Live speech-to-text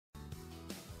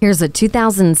Here's a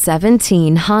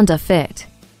 2017 Honda Fit.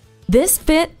 This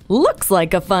Fit looks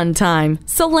like a fun time,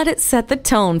 so let it set the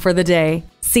tone for the day.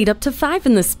 Seat up to 5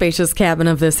 in the spacious cabin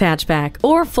of this hatchback,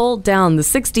 or fold down the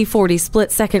 60/40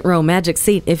 split second row magic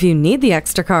seat if you need the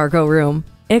extra cargo room.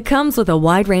 It comes with a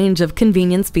wide range of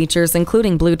convenience features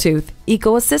including Bluetooth,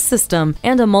 Eco Assist system,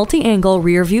 and a multi-angle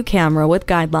rear view camera with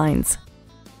guidelines.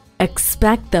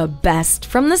 Expect the best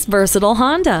from this versatile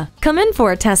Honda. Come in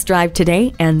for a test drive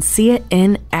today and see it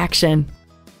in action.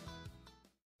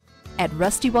 At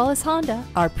Rusty Wallis Honda,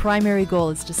 our primary goal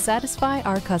is to satisfy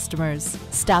our customers.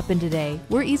 Stop in today.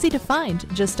 We're easy to find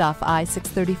just off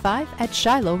I-635 at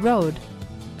Shiloh Road.